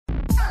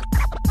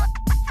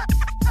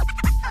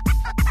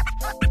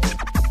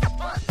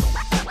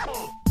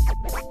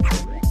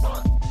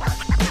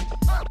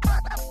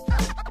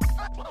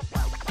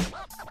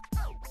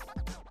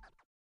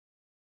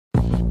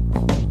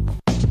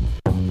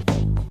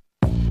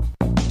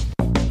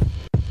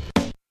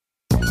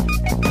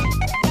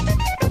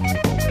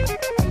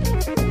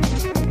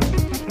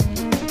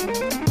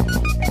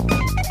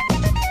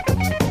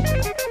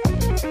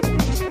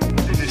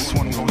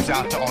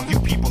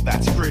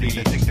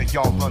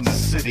from the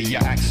city. You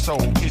act so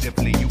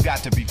pitifully, you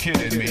got to be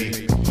kidding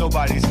me.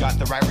 Nobody's got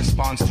the right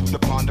response to the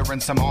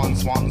ponderance. I'm on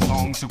swan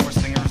song. Super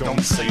singers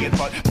don't say it,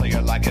 but play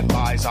it like it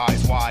lies.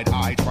 Eyes wide,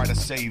 I try to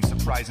save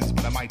surprises,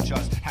 but I might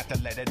just have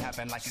to let it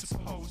happen like it's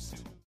supposed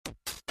to.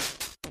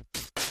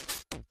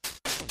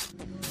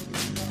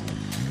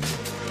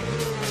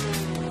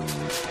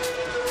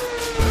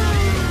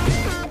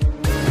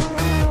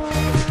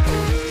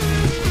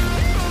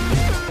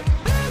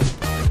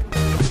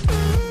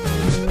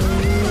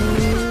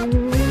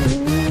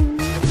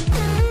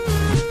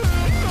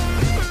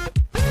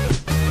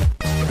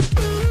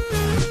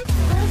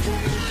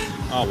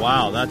 Oh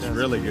wow, that's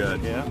really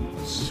good. Yeah.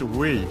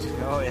 Sweet.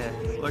 Oh yeah.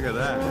 Look at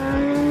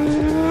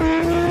that.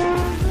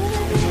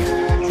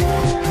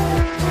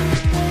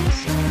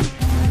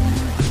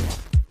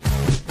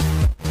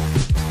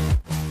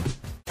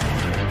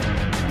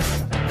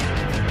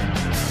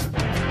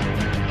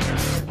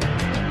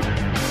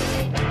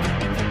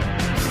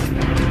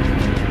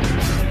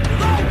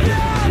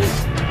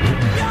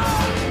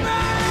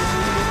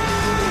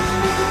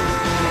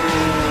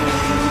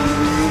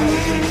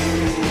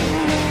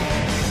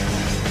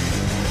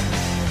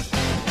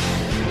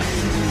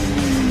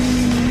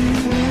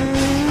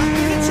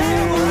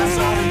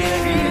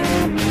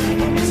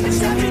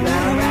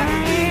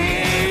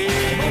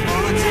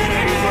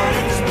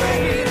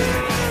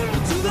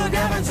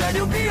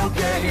 You'll be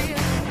okay.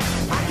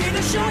 I can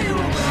assure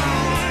you.